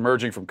was just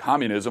emerging from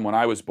communism when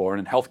I was born,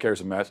 and healthcare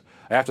is a mess.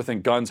 I have to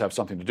think guns have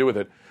something to do with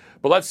it.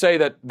 But let's say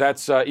that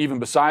that's even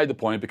beside the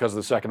point because of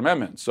the Second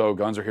Amendment. So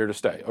guns are here to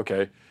stay.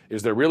 Okay,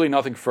 is there really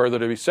nothing further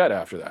to be said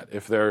after that?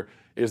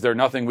 Is there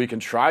nothing we can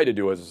try to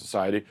do as a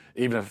society,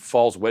 even if it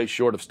falls way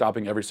short of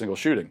stopping every single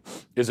shooting?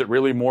 Is it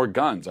really more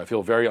guns? I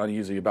feel very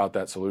uneasy about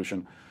that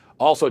solution.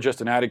 Also, just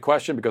an added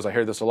question, because I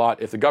hear this a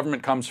lot. If the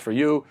government comes for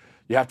you,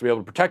 you have to be able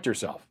to protect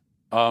yourself.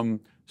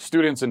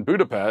 Students in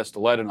Budapest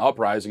led an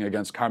uprising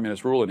against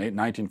communist rule in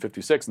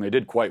 1956, and they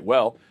did quite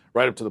well,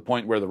 right up to the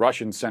point where the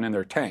Russians sent in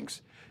their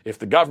tanks. If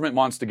the government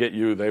wants to get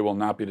you, they will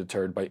not be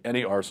deterred by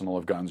any arsenal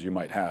of guns you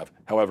might have,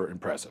 however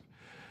impressive.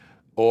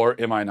 Or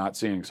am I not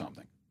seeing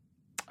something?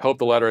 I hope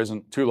the letter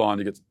isn't too long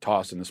to get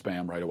tossed in the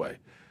spam right away.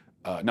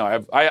 No,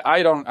 I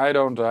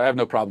have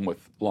no problem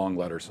with long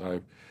letters.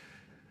 I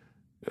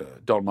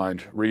don't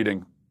mind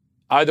reading.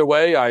 Either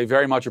way, I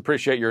very much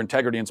appreciate your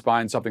integrity and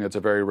spine, something that's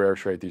a very rare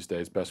trait these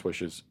days. Best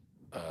wishes.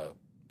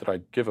 Did I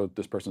give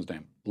this person's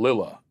name?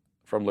 Lila,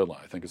 from Lila,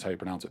 I think is how you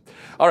pronounce it.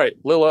 All right,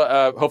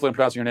 Lila, hopefully I'm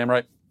pronouncing your name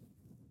right.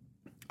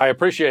 I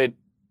appreciate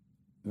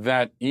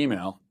that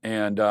email,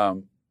 and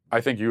I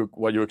think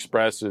what you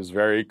express is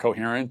very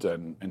coherent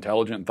and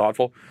intelligent and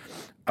thoughtful.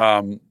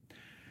 And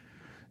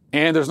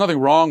there's nothing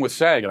wrong with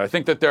saying it. I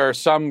think that there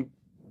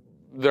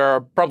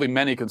are probably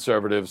many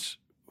conservatives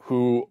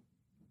who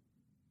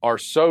are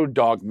so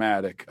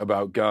dogmatic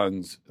about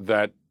guns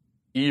that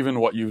even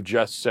what you've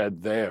just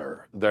said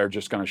there, they're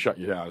just going to shut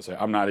you down and say,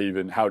 I'm not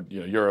even,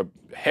 you're a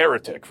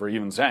heretic for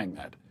even saying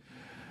that.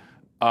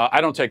 I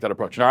don't take that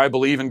approach. Now, I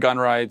believe in gun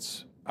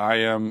rights. I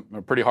am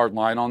a pretty hard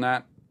line on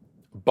that.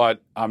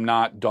 But I'm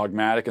not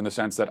dogmatic in the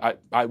sense that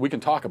we can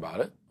talk about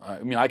it. I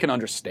mean, I can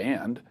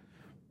understand.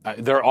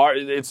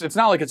 It's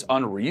not like it's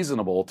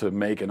unreasonable to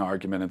make an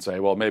argument and say,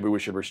 well, maybe we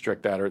should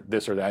restrict that or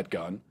this or that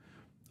gun.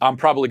 I'm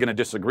probably going to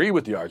disagree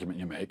with the argument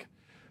you make,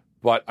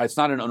 but it's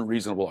not an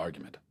unreasonable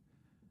argument.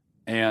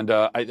 And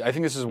I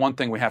think this is one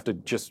thing we have to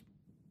just,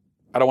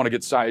 I don't want to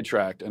get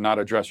sidetracked and not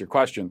address your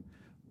question,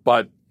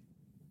 but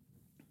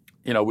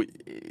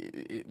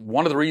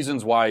one of the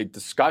reasons why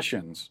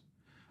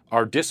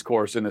our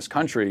discourse in this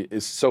country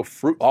is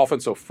often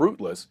so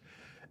fruitless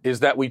is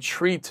that we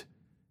treat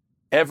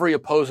every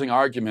opposing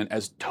argument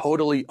as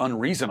totally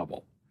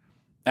unreasonable.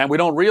 And we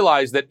don't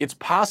realize that it's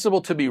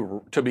possible to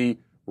be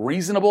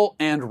reasonable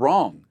and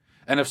wrong.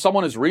 And if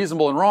someone is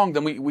reasonable and wrong,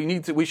 then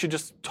we should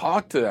just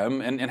talk to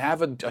them and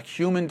have a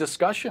human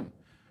discussion.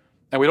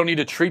 And we don't need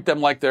to treat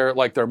them like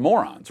they're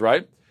morons,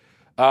 right?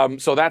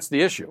 So that's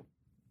the issue.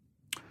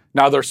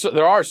 Now,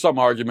 there are some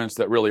arguments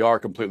that really are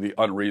completely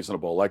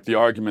unreasonable, like the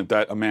argument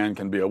that a man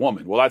can be a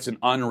woman. Well, that's an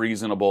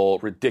unreasonable,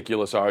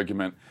 ridiculous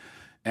argument,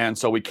 and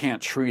so we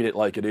can't treat it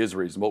like it is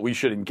reasonable. We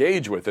should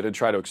engage with it and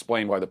try to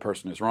explain why the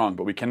person is wrong,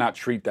 but we cannot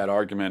treat that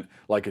argument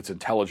like it's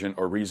intelligent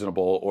or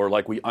reasonable or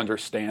like we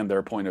understand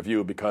their point of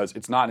view, because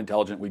it's not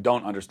intelligent. We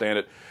don't understand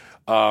it.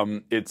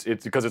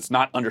 It's because it's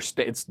not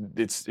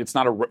it's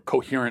not a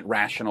coherent,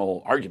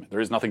 rational argument. There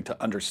is nothing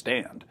to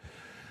understand.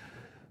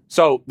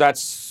 So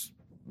that's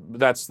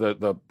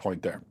the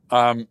point there.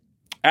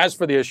 As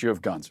for the issue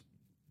of guns,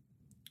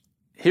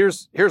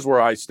 here's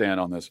where I stand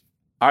on this.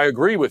 I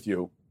agree with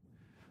you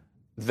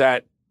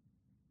that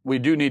we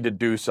do need to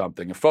do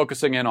something. And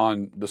focusing in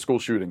on the school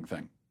shooting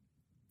thing,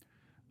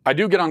 I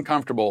do get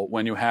uncomfortable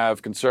when you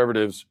have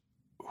conservatives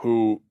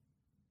who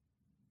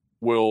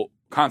will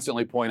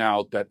constantly point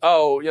out that,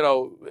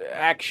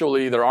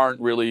 actually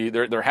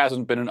there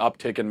hasn't been an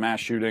uptick in mass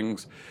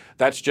shootings.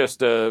 That's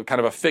just a kind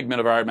of a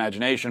figment of our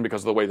imagination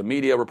because of the way the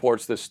media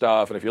reports this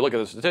stuff. And if you look at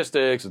the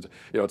statistics,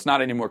 it's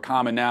not any more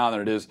common now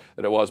than it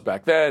was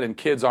back then. And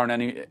kids aren't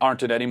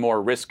at any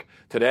more risk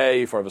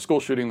today for a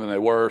school shooting than they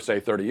were, say,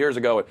 30 years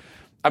ago.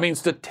 I mean,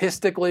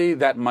 statistically,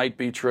 that might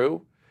be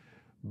true,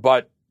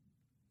 but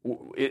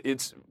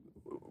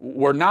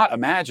we're not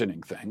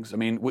imagining things. I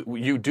mean,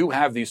 you do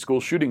have these school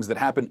shootings that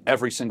happen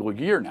every single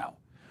year now.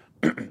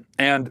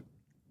 And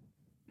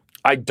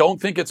I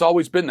don't think it's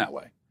always been that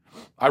way.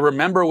 I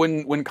remember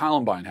when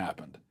Columbine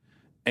happened,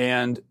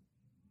 and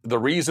the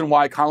reason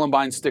why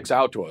Columbine sticks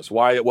out to us,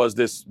 why it was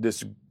this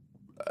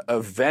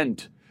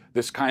event,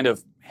 this kind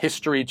of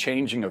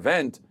history-changing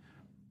event,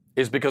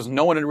 is because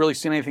no one had really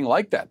seen anything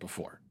like that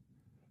before.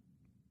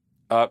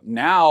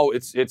 Now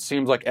it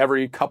seems like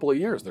every couple of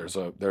years there's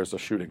a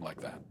shooting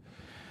like that.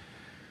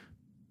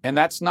 And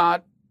that's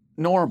not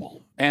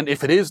normal. And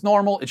if it is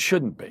normal, it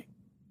shouldn't be.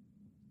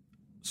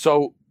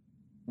 So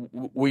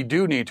we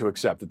do need to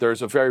accept that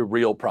there's a very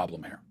real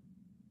problem here.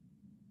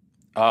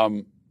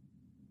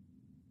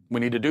 We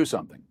need to do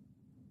something.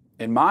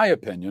 in my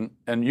opinion,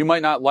 and you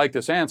might not like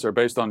this answer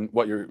based on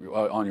what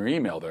on your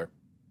email there,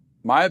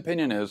 my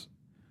opinion is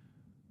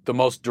the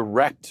most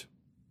direct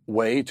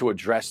way to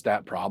address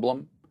that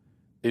problem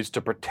is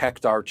to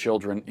protect our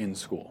children in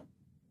school.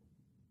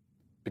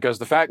 Because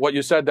what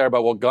you said there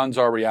about, well, guns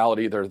are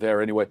reality, they're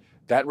there anyway,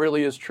 that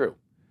really is true.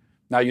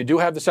 Now, you do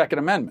have the Second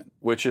Amendment,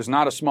 which is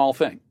not a small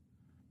thing.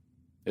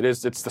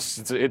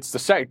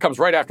 It comes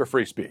right after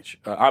free speech.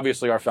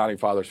 Obviously, our founding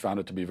fathers found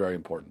it to be very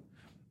important.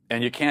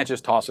 And you can't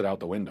just toss it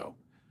out the window.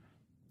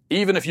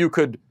 Even if you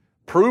could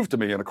prove to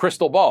me in a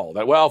crystal ball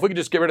that, well, if we could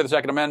just get rid of the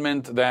Second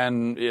Amendment,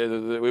 then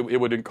it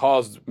would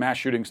cause mass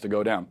shootings to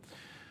go down.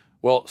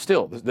 Well,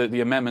 still,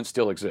 the amendment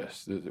still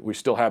exists. We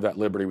still have that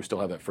liberty. We still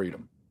have that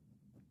freedom.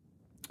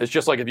 It's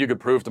just like if you could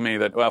prove to me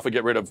that, well, if we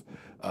get rid of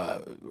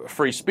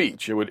free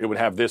speech, it would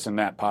have this and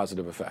that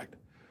positive effect.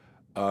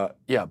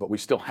 Yeah, but we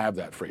still have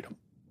that freedom.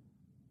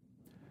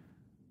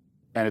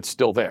 And it's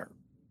still there.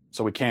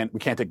 So we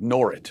can't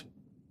ignore it.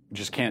 We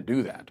just can't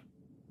do that.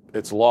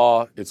 It's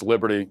law, it's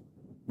liberty.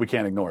 We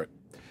can't ignore it.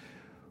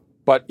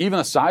 But even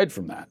aside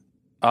from that,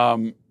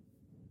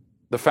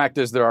 the fact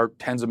is there are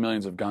tens of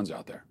millions of guns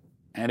out there.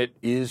 And it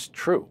is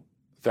true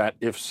that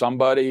if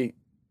somebody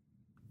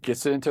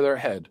gets it into their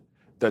head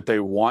that they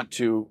want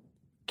to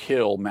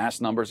kill mass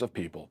numbers of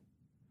people,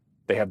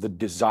 they have the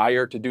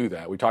desire to do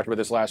that. We talked about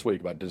this last week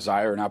about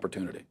desire and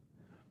opportunity.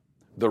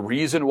 The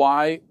reason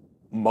why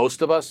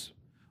most of us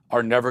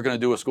are never going to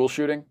do a school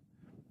shooting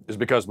is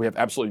because we have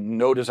absolutely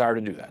no desire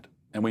to do that,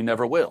 and we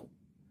never will.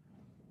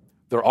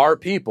 There are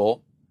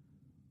people,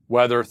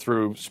 whether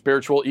through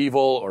spiritual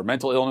evil or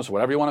mental illness,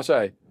 whatever you want to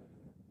say,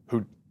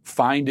 who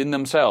find in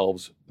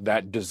themselves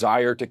that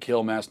desire to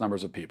kill mass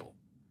numbers of people.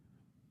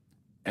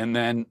 And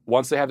then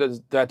once they have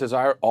that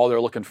desire, all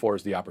they're looking for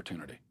is the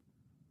opportunity.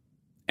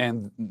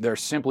 And there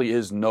simply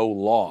is no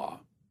law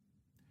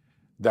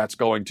that's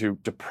going to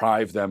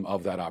deprive them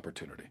of that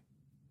opportunity.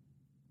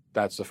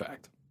 That's the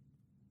fact,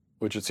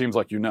 which it seems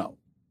like you know.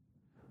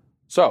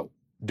 So,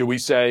 do we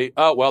say,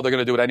 oh, well, they're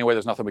going to do it anyway,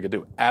 there's nothing we can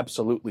do?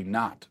 Absolutely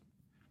not.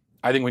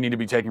 I think we need to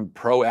be taking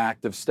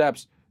proactive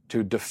steps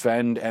to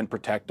defend and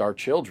protect our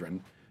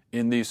children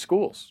in these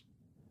schools.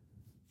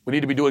 We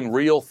need to be doing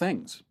real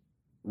things,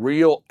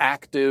 real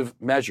active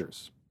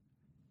measures.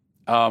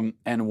 And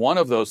one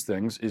of those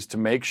things is to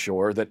make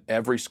sure that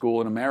every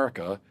school in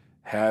America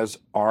has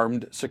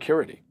armed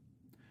security.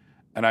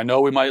 And I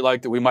know we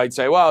might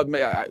say, well,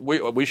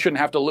 we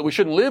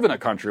shouldn't live in a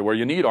country where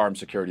you need armed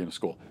security in a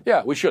school.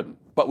 Yeah, we shouldn't,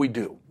 but we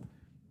do.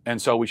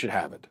 And so we should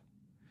have it.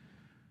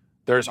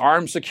 There's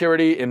armed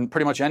security in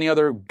pretty much any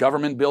other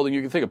government building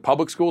you can think of.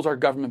 Public schools are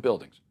government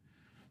buildings.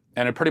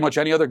 And in pretty much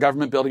any other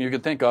government building you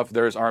can think of,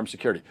 there's armed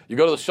security. You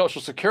go to the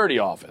Social Security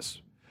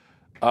office.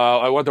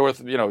 I went there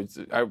with,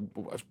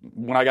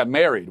 when I got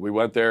married, we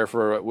went there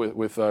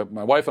with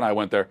my wife and I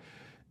went there,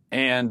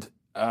 and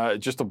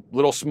just a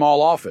little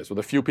small office with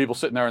a few people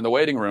sitting there in the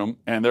waiting room,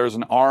 and there's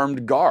an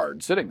armed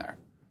guard sitting there.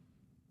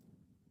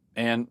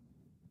 And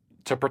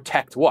to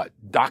protect what?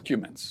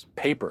 Documents,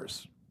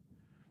 papers.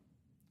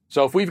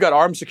 So if we've got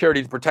armed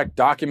security to protect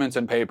documents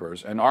and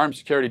papers, and armed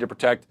security to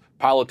protect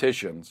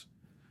politicians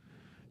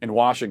in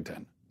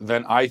Washington,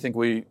 then I think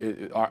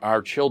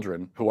our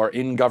children who are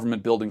in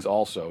government buildings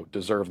also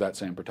deserve that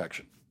same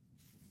protection.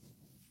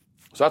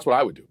 So that's what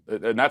I would do.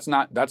 And that's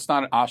not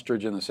an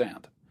ostrich in the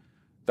sand.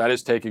 That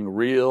is taking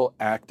real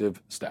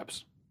active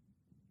steps.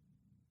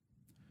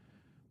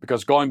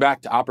 Because going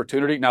back to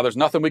opportunity, now there's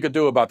nothing we could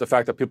do about the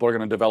fact that people are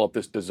going to develop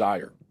this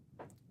desire.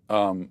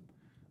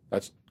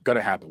 That's going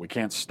to happen. We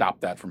can't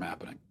stop that from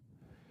happening.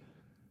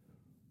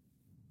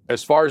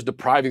 As far as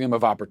depriving them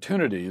of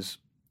opportunities,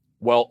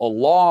 well, a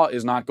law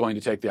is not going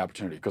to take the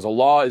opportunity because a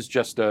law is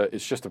just a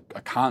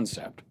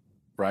concept,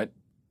 right?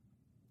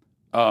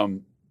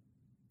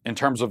 In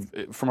terms of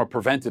from a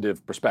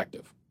preventative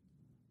perspective.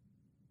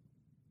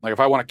 Like if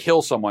I want to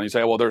kill someone, you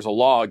say, well, there's a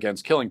law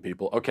against killing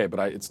people. Okay,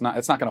 but it's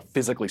not going to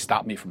physically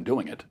stop me from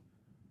doing it.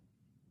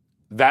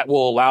 That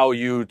will allow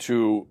you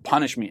to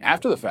punish me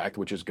after the fact,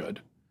 which is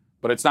good,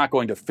 but it's not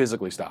going to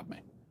physically stop me.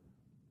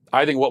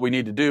 I think what we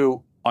need to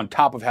do on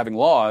top of having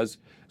laws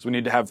is we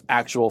need to have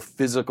actual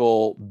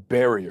physical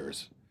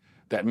barriers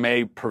that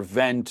may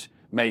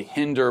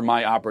hinder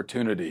my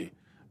opportunity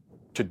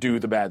to do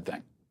the bad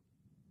thing.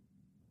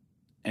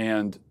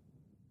 And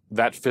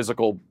that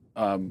physical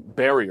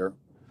barrier,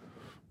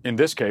 in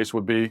this case,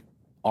 would be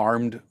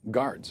armed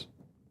guards.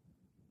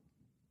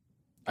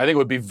 I think it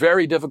would be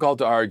very difficult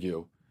to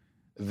argue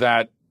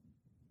that,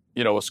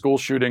 a school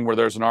shooting where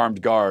there's an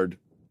armed guard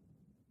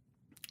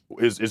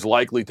is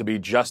likely to be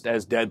just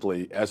as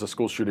deadly as a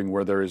school shooting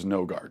where there is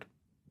no guard.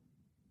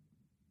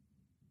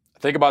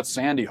 Think about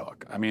Sandy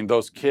Hook. I mean,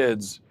 those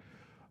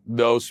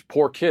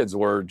poor kids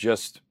were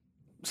just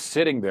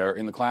sitting there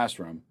in the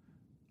classroom,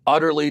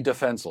 utterly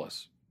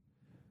defenseless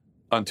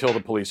until the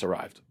police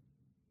arrived.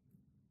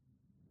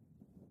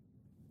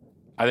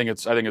 I think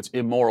it's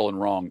immoral and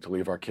wrong to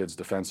leave our kids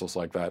defenseless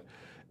like that.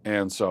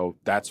 And so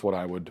that's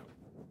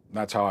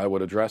how I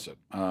would address it.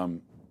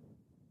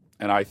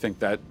 And I think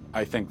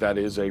that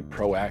is a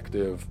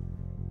proactive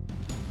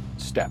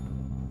step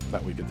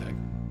that we could take.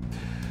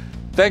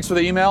 Thanks for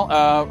the email.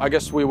 I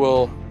guess we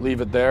will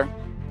leave it there.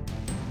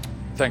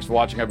 Thanks for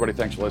watching, everybody.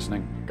 Thanks for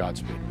listening.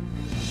 Godspeed.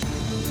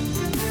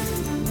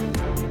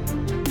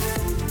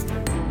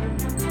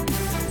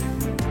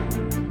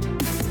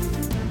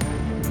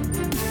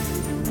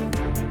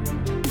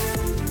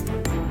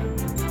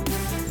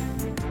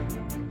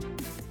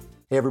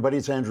 Hey everybody,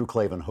 it's Andrew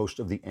Klavan, host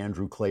of The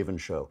Andrew Klavan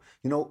Show.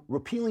 You know,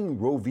 repealing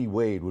Roe v.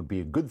 Wade would be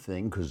a good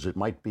thing because it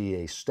might be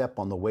a step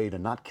on the way to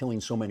not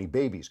killing so many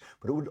babies,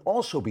 but it would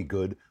also be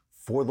good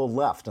for the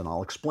left, and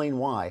I'll explain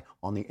why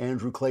on The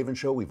Andrew Klavan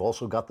Show. We've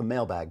also got the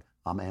mailbag.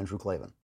 I'm Andrew Klavan.